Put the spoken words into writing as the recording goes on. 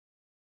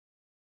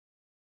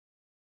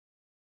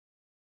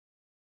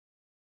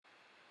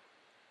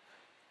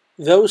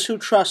Those who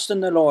trust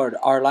in the Lord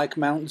are like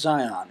Mount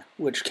Zion,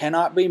 which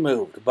cannot be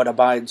moved, but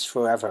abides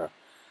forever.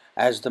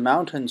 As the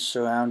mountains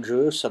surround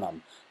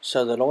Jerusalem,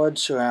 so the Lord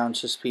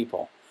surrounds his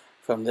people,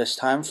 from this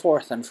time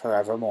forth and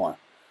forevermore.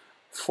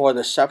 For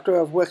the scepter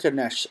of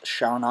wickedness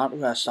shall not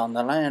rest on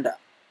the land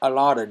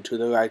allotted to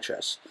the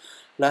righteous,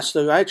 lest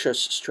the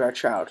righteous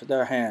stretch out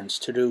their hands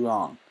to do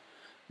wrong.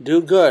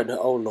 Do good,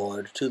 O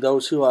Lord, to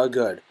those who are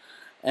good,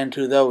 and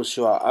to those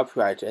who are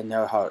upright in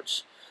their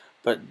hearts.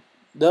 But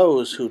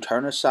those who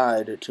turn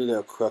aside to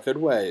their crooked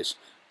ways,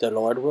 the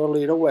Lord will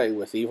lead away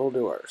with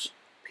evildoers.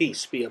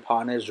 Peace be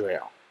upon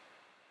Israel.